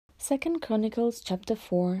2 Chronicles chapter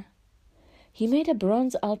 4. He made a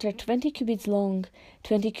bronze altar 20 cubits long,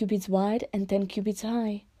 20 cubits wide, and 10 cubits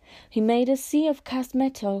high. He made a sea of cast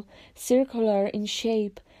metal, circular in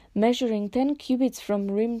shape, measuring 10 cubits from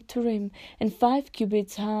rim to rim, and 5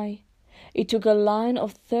 cubits high. It took a line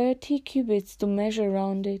of 30 cubits to measure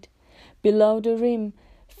round it. Below the rim,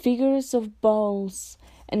 figures of bowls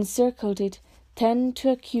encircled it, 10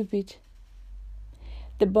 to a cubit.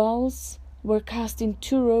 The bowls were cast in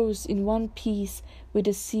 2 rows in one piece with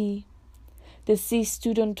the sea. The sea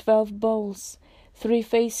stood on 12 bowls, 3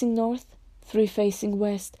 facing north, 3 facing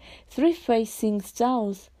west, 3 facing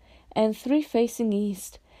south, and 3 facing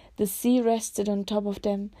east. The sea rested on top of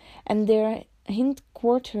them, and their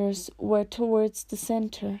hindquarters were towards the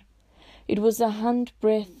center. It was a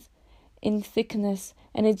handbreadth in thickness,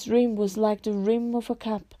 and its rim was like the rim of a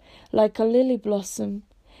cup, like a lily blossom.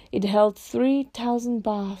 It held 3,000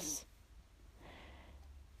 baths.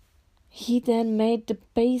 He then made the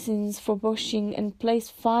basins for washing, and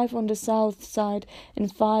placed 5 on the south side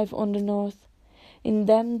and 5 on the north. In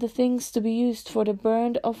them the things to be used for the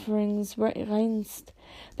burnt offerings were rinsed,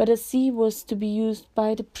 but the sea was to be used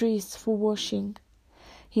by the priests for washing.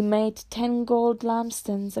 He made 10 gold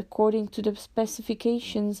lampstands according to the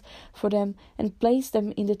specifications for them, and placed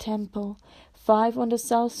them in the temple, 5 on the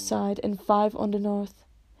south side and 5 on the north.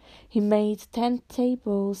 He made 10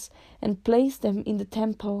 tables, and placed them in the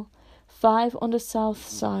temple, 5 on the south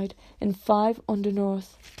side and 5 on the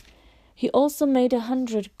north. He also made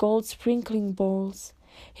 100 gold sprinkling bowls.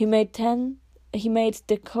 He made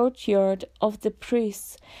the courtyard of the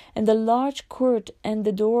priests, and the large court and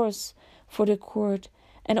the doors for the court,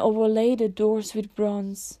 and overlaid the doors with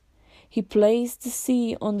bronze. He placed the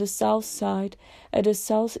sea on the south side at the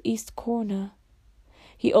southeast corner.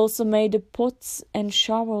 He also made the pots and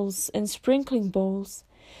shovels and sprinkling bowls.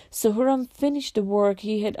 So Huram finished the work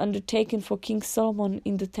he had undertaken for King Solomon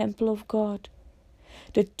in the temple of God.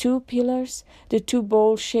 The 2 pillars, the 2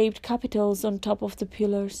 bowl-shaped capitals on top of the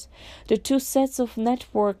pillars, the 2 sets of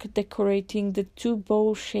network decorating the 2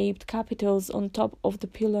 bowl-shaped capitals on top of the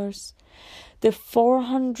pillars, the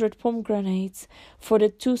 400 pomegranates for the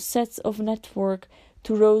 2 sets of network,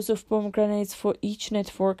 2 rows of pomegranates for each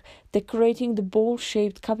network, decorating the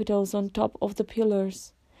bowl-shaped capitals on top of the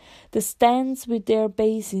pillars, the stands with their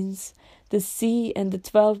basins, the sea and the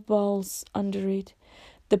 12 bowls under it,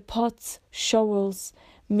 the pots, shovels,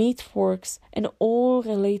 meat forks, and all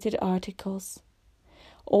related articles.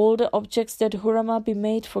 All the objects that Huram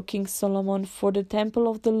made for King Solomon for the temple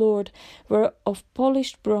of the Lord were of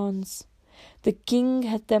polished bronze. The king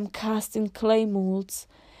had them cast in clay molds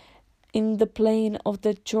in the plain of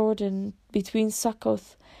the Jordan between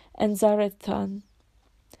Succoth and Zarethan.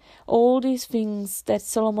 All these things that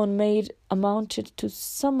Solomon made amounted to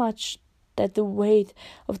so much that the weight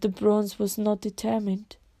of the bronze was not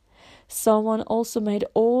determined. Solomon also made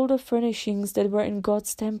all the furnishings that were in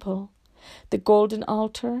God's temple, the golden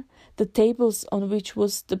altar, the tables on which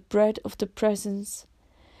was the bread of the presence,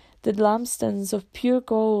 the lampstands of pure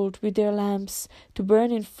gold with their lamps to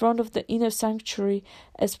burn in front of the inner sanctuary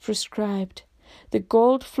as prescribed, the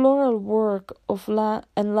gold floral work of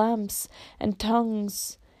and lamps and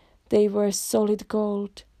tongues, they were solid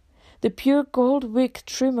gold, the pure gold wick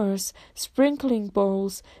trimmers, sprinkling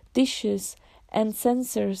bowls, dishes, and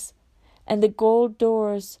censers, and the gold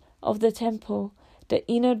doors of the temple, the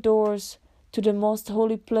inner doors to the most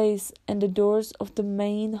holy place, and the doors of the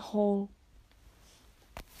main hall.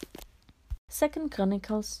 2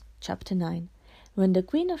 Chronicles chapter 9. When the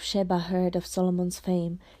queen of Sheba heard of Solomon's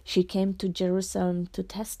fame, she came to Jerusalem to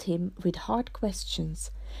test him with hard questions.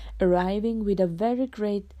 Arriving with a very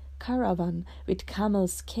great caravan with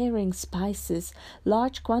camels carrying spices,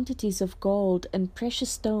 large quantities of gold and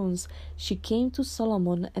precious stones, she came to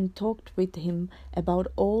Solomon and talked with him about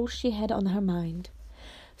all she had on her mind.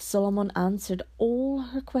 Solomon answered all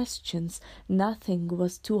her questions. Nothing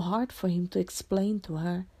was too hard for him to explain to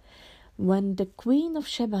her. When the queen of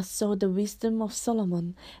Sheba saw the wisdom of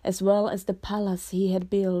Solomon, as well as the palace he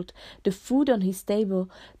had built, the food on his table,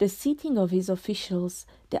 the seating of his officials,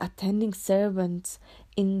 the attending servants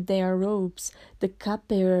in their robes, the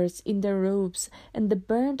cupbearers in their robes, and the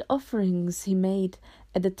burnt offerings he made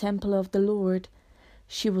at the temple of the Lord,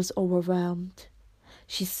 she was overwhelmed.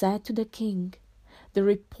 She said to the king, "The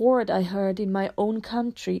report I heard in my own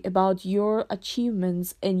country about your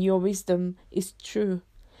achievements and your wisdom is true.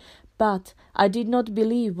 But I did not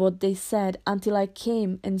believe what they said until I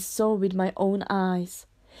came and saw with my own eyes.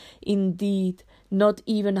 Indeed, not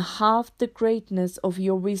even half the greatness of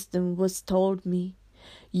your wisdom was told me.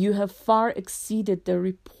 You have far exceeded the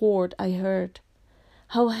report I heard.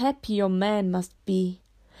 How happy your men must be!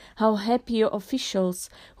 How happy your officials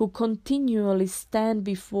who continually stand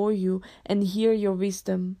before you and hear your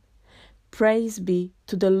wisdom. Praise be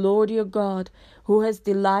to the Lord your God, who has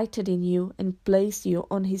delighted in you and placed you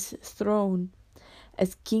on his throne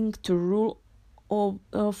as king to rule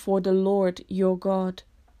for the Lord your God.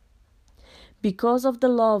 Because of the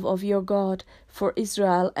love of your God for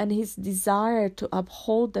Israel and his desire to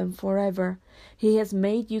uphold them forever, he has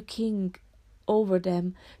made you king over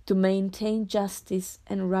them to maintain justice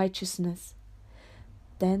and righteousness.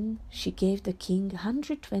 Then she gave the king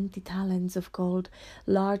 120 talents of gold,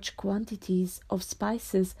 large quantities of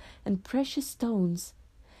spices and precious stones.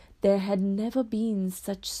 There had never been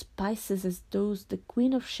such spices as those the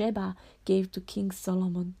queen of Sheba gave to King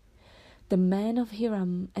Solomon. The men of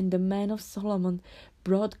Hiram and the men of Solomon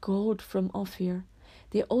brought gold from Ophir.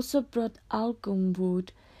 They also brought algum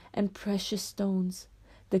wood and precious stones.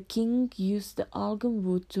 The king used the algum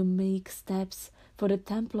wood to make steps for the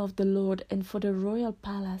temple of the Lord and for the royal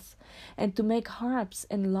palace, and to make harps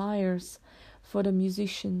and lyres for the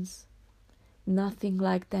musicians. Nothing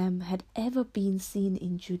like them had ever been seen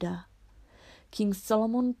in Judah. King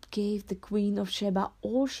Solomon gave the queen of Sheba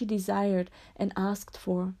all she desired and asked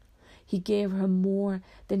for. He gave her more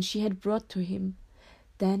than she had brought to him.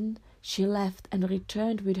 Then she left and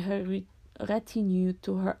returned with her retinue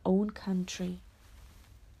to her own country.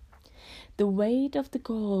 The weight of the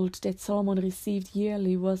gold that Solomon received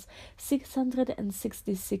yearly was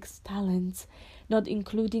 666 talents, not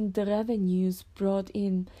including the revenues brought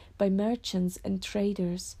in by merchants and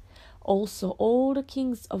traders. Also, all the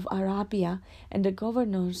kings of Arabia and the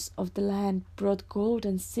governors of the land brought gold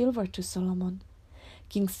and silver to Solomon.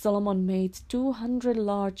 King Solomon made 200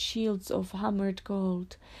 large shields of hammered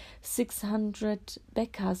gold. 600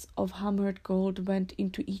 bekas of hammered gold went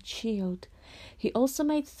into each shield. He also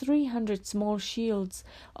made 300 small shields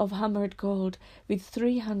of hammered gold, with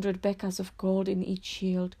 300 bekas of gold in each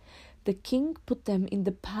shield. The king put them in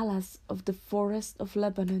the palace of the forest of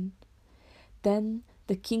Lebanon. Then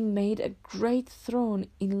the king made a great throne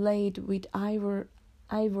inlaid with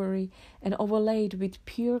ivory and overlaid with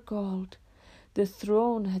pure gold. The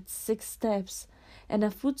throne had 6 steps, and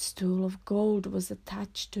a footstool of gold was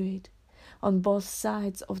attached to it. On both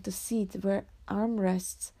sides of the seat were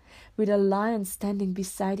armrests, with a lion standing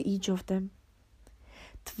beside each of them.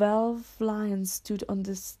 12 lions stood on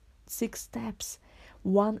the 6 steps,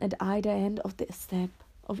 one at either end of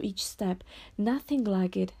each step. Nothing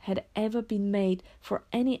like it had ever been made for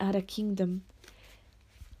any other kingdom.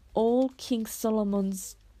 All King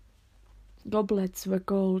Solomon's goblets were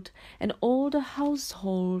gold, and all the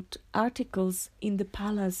household articles in the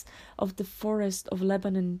palace of the forest of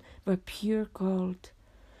Lebanon were pure gold.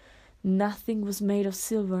 Nothing was made of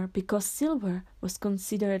silver, because silver was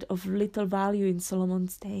considered of little value in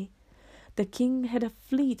Solomon's day. The king had a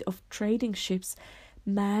fleet of trading ships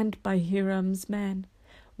manned by Hiram's men.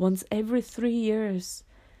 Once every 3 years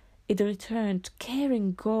it returned,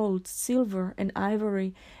 carrying gold, silver, and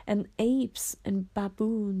ivory, and apes and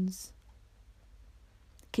baboons.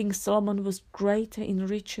 King Solomon was greater in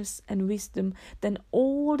riches and wisdom than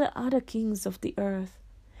all the other kings of the earth.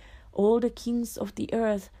 All the kings of the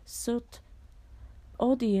earth sought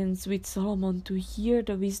audience with Solomon to hear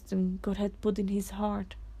the wisdom God had put in his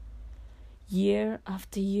heart. Year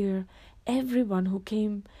after year, everyone who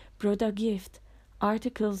came brought a gift,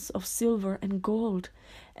 articles of silver and gold,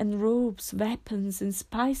 and robes, weapons, and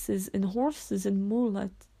spices, and horses and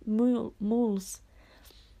mules.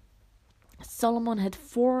 Solomon had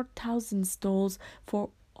 4,000 stalls for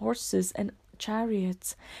horses and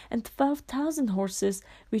chariots, and 12,000 horses,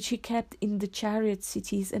 which he kept in the chariot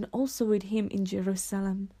cities and also with him in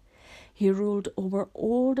Jerusalem. He ruled over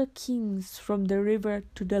all the kings from the river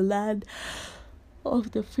to the land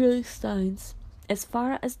of the Philistines, as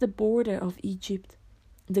far as the border of Egypt.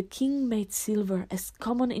 The king made silver as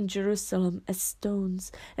common in Jerusalem as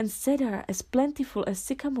stones, and cedar as plentiful as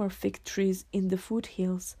sycamore fig trees in the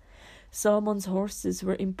foothills. Solomon's horses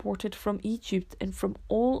were imported from Egypt and from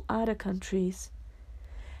all other countries.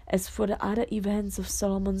 As for the other events of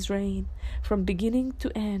Solomon's reign, from beginning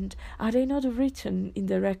to end, are they not written in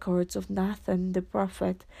the records of Nathan the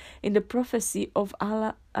prophet, in the prophecy of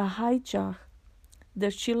Ahijah the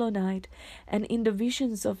Shilonite, and in the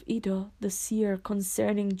visions of Iddo the seer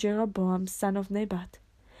concerning Jeroboam son of Nebat?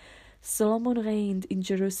 Solomon reigned in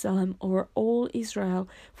Jerusalem over all Israel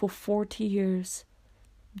for 40 years.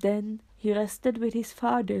 Then he rested with his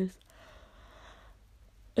fathers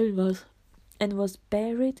and was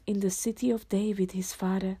buried in the city of David his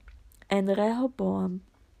father, and Rehoboam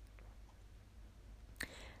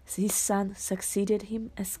his son succeeded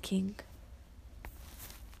him as king.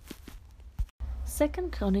 2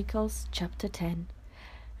 Chronicles chapter 10.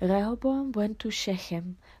 Rehoboam went to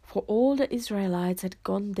Shechem, for all the Israelites had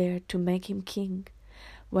gone there to make him king.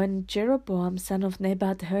 When Jeroboam son of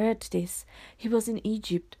Nebat heard this, he was in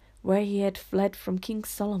Egypt, where he had fled from King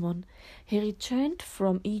Solomon. He returned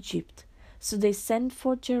from Egypt. So they sent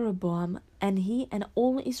for Jeroboam, and he and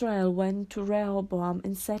all Israel went to Rehoboam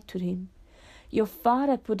and said to him, Your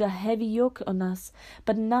father put a heavy yoke on us,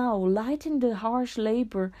 but now lighten the harsh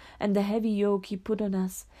labor and the heavy yoke he put on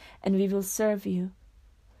us, and we will serve you.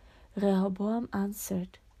 Rehoboam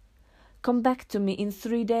answered, Come back to me in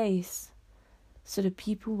 3 days. So the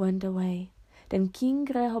people went away. Then King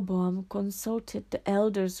Rehoboam consulted the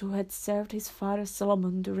elders who had served his father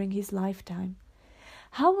Solomon during his lifetime.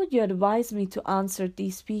 How would you advise me to answer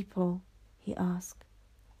these people? He asked.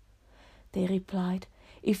 They replied,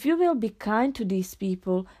 If you will be kind to these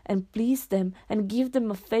people and please them and give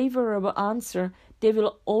them a favorable answer, they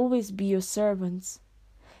will always be your servants.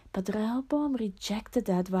 But Rehoboam rejected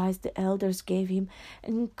the advice the elders gave him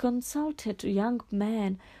and consulted young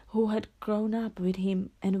men who had grown up with him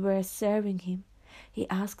and were serving him. He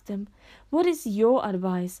asked them, What is your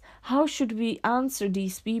advice? How should we answer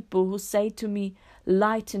these people who say to me,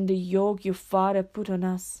 Lighten the yoke your father put on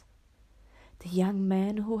us? The young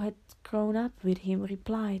men who had grown up with him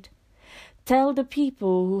replied, Tell the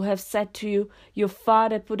people who have said to you, Your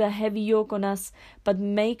father put a heavy yoke on us, but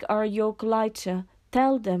make our yoke lighter.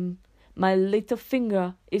 Tell them, My little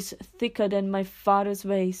finger is thicker than my father's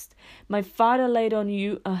waist. My father laid on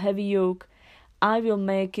you a heavy yoke. I will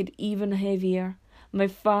make it even heavier. My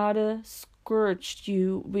father scourged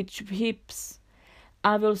you with whips.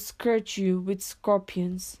 I will scourge you with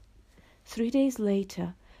scorpions. 3 days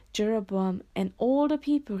later, Jeroboam and all the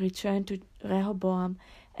people returned to Rehoboam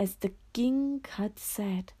as the king had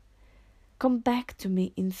said, Come back to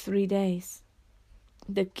me in 3 days.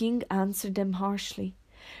 The king answered them harshly.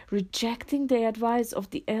 Rejecting the advice of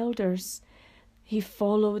the elders, he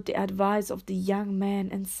followed the advice of the young man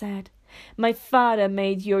and said, My father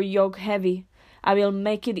made your yoke heavy. I will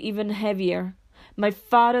make it even heavier. My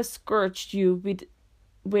father scourged you with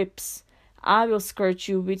whips. I will scourge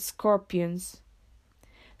you with scorpions.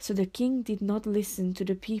 So the king did not listen to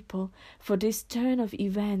the people, for this turn of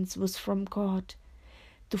events was from God,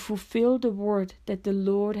 to fulfill the word that the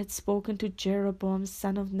Lord had spoken to Jeroboam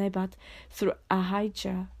son of Nebat through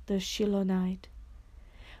Ahijah the Shilonite.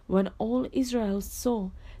 When all Israel saw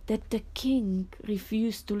that the king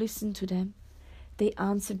refused to listen to them, they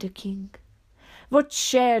answered the king, What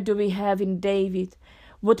share do we have in David?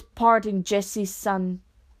 What part in Jesse's son?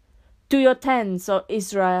 To your tents, O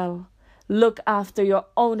Israel! Look after your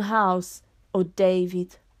own house, O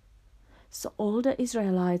David! So all the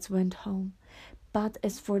Israelites went home. But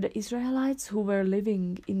as for the Israelites who were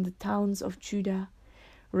living in the towns of Judah,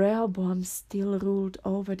 Rehoboam still ruled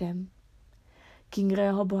over them. King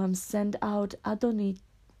Rehoboam sent out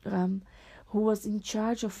Adoniram, who was in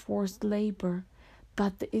charge of forced labor,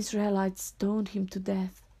 but the Israelites stoned him to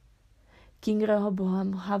death. King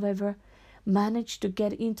Rehoboam, however, managed to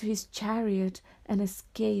get into his chariot and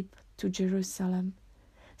escape to Jerusalem.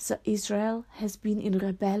 So Israel has been in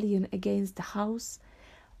rebellion against the house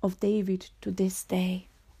of David to this day.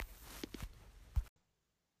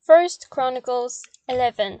 1 Chronicles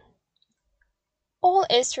 11. All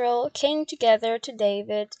Israel came together to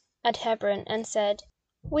David at Hebron and said,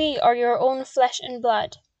 We are your own flesh and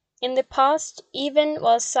blood. In the past, even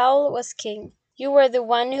while Saul was king, you were the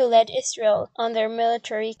one who led Israel on their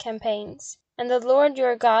military campaigns. And the Lord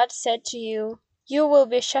your God said to you, You will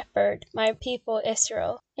be shepherd, my people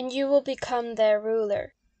Israel, and you will become their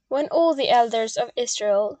ruler. When all the elders of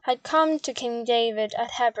Israel had come to King David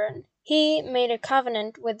at Hebron, he made a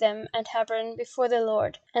covenant with them at Hebron before the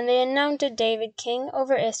Lord, and they anointed David king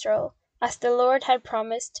over Israel, as the Lord had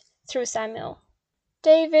promised through Samuel.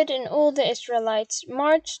 David and all the Israelites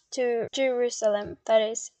marched to Jerusalem, that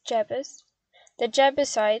is, Jebus. The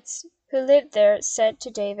Jebusites who lived there said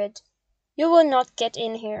to David, You will not get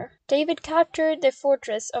in here. David captured the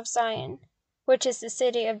fortress of Zion, which is the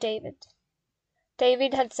city of David.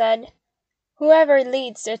 David had said, Whoever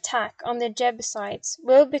leads the attack on the Jebusites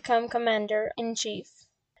will become commander-in-chief.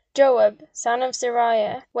 Joab, son of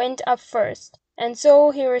Zeruiah, went up first, and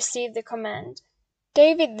so he received the command.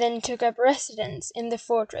 David then took up residence in the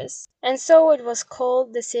fortress, and so it was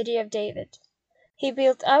called the City of David. He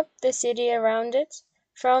built up the city around it,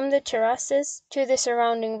 from the terraces to the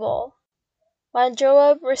surrounding wall, while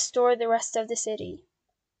Joab restored the rest of the city.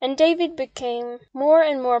 And David became more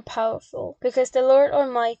and more powerful, because the Lord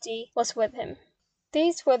Almighty was with him.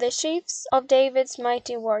 These were the chiefs of David's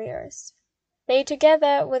mighty warriors. They,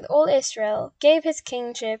 together with all Israel, gave his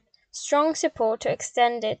kingship strong support to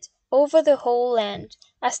extend it over the whole land,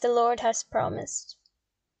 as the Lord has promised.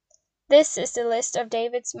 This is the list of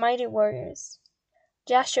David's mighty warriors.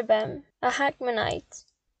 Jashobam, a Hachmonite,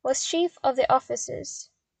 was chief of the officers.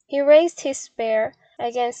 He raised his spear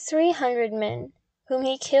against 300 men, whom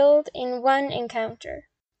he killed in one encounter.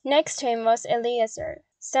 Next to him was Eleazar,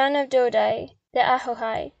 son of Dodai the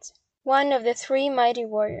Ahohite, one of the 3 mighty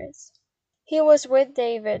warriors. He was with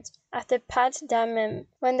David at the Pat Dammim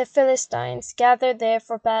when the Philistines gathered there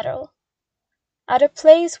for battle. At a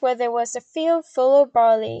place where there was a field full of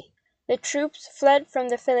barley, the troops fled from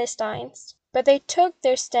the Philistines, but they took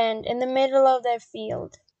their stand in the middle of their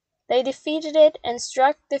field. They defeated it and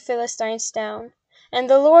struck the Philistines down, and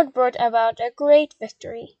the Lord brought about a great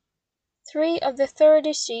victory. 3 of the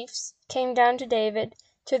 30 chiefs came down to David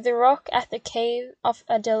to the rock at the cave of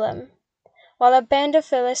Adullam, while a band of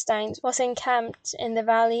Philistines was encamped in the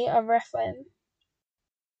valley of Rephaim.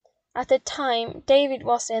 At the time David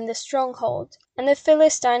was in the stronghold, and the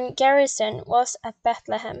Philistine garrison was at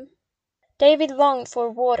Bethlehem. David longed for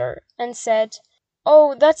water, and said,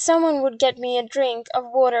 "Oh, that someone would get me a drink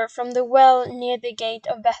of water from the well near the gate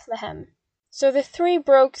of Bethlehem." So the 3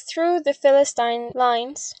 broke through the Philistine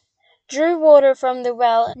lines, drew water from the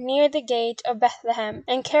well near the gate of Bethlehem,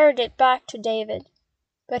 and carried it back to David.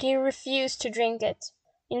 But he refused to drink it.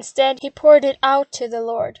 Instead, he poured it out to the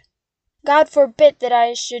Lord. "God forbid that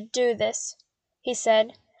I should do this," he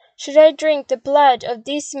said. "Should I drink the blood of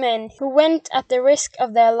these men who went at the risk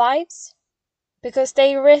of their lives?" Because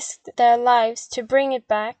they risked their lives to bring it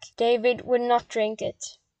back, David would not drink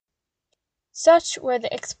it. Such were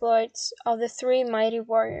the exploits of the 3 mighty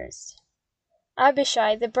warriors.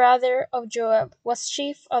 Abishai, the brother of Joab, was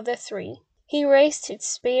chief of the 3. He raised his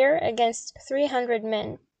spear against 300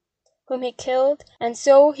 men, whom he killed, and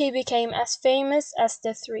so he became as famous as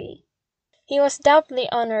the 3. He was doubly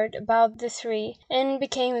honored above the 3, and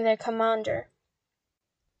became their commander,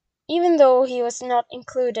 even though he was not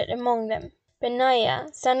included among them. Benaiah,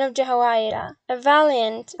 son of Jehoiada, a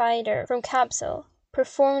valiant fighter from Kabzeel,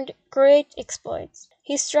 performed great exploits.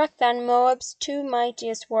 He struck down Moab's 2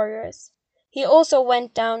 mightiest warriors. He also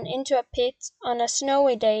went down into a pit on a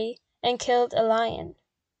snowy day and killed a lion.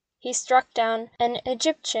 He struck down an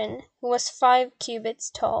Egyptian who was 5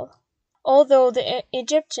 cubits tall. Although the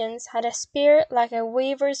Egyptians had a spear like a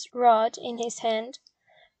weaver's rod in his hand,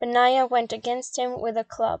 Benaiah went against him with a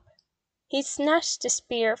club. He snatched the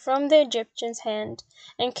spear from the Egyptian's hand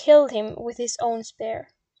and killed him with his own spear.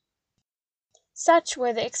 Such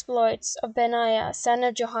were the exploits of Benaiah, son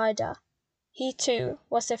of Jehoiada. He too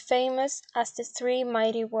was as famous as the 3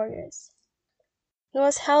 mighty warriors. He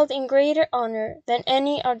was held in greater honor than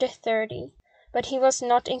any of the 30, but he was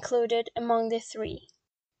not included among the 3.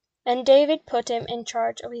 And David put him in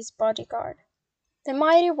charge of his bodyguard. The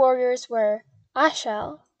mighty warriors were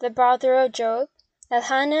Ashel, the brother of Joab,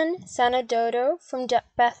 Elhanan, son of Dodo, from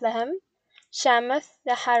Bethlehem, Shammath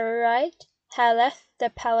the Hararite, Heleth the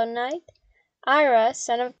Pelonite, Ira,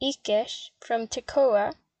 son of Ikish, from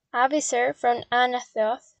Tekoa, Abiser from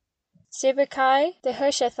Anathoth, Sibbecai the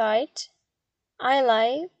Hushathite,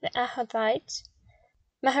 Eli the Ahothite,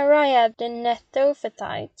 Mahariah the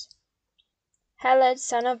Netophathite, Heled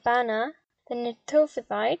son of Bana the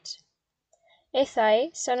Netophathite,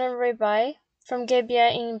 Ithai son of Ribai, from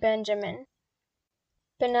Gibeah in Benjamin,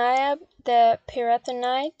 Benaiah the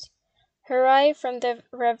Pirathonite, Hurai from the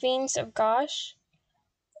ravines of Gosh,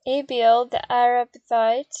 Abiel the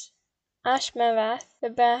Arabathite, Ashmavath the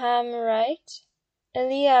Bahamorite,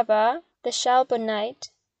 Eliabah the Shalbonite,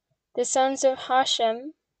 the sons of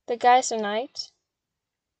Hashem the Gizonite,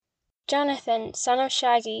 Jonathan son of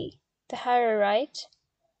Shagi the Hararite,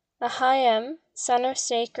 Ahiam son of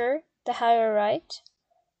Saker the Hararite,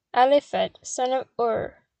 Aliphad son of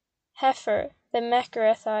Ur, Hefer the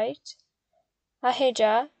Mecherathite,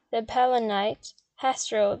 Ahijah the Pelonite,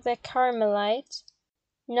 Hezro the Carmelite,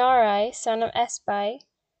 Nari son of Esbai,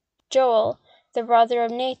 Joel the brother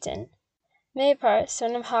of Nathan, Mapar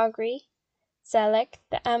son of Hagri, Zelek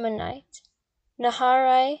the Ammonite,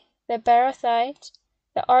 Naharai the Barathite,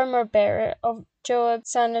 the armor-bearer of Joab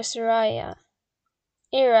son of Sariah,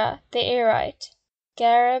 Ira the Arite,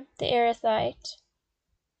 Gareb the Arathite,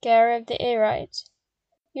 Gareb the Arite,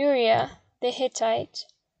 Uriah the Hittite,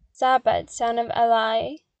 Zabad son of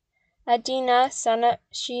Eli, Adinah son of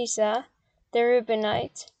Shiza the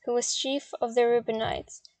Reubenite, who was chief of the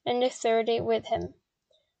Reubenites, and the 30 with him,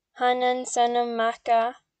 Hanan son of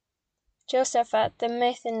Makkah, Josaphat the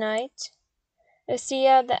Methanite,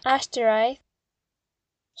 Uzziah the Ashtarite,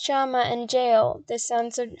 Shammah and Jael the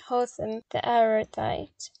sons of Hotham the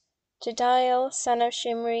Arathite, Jediel son of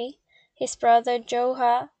Shimri, his brother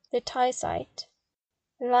Joha the Tizite,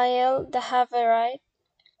 Eliel the Havarite,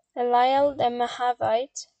 Eliel the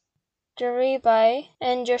Mahavite, Jeribai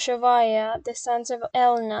and Joshaviah the sons of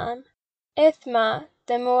Elnan, Ithma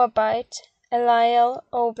the Moabite, Eliel,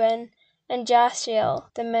 Oben, and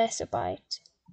Jashiel the Mesobite.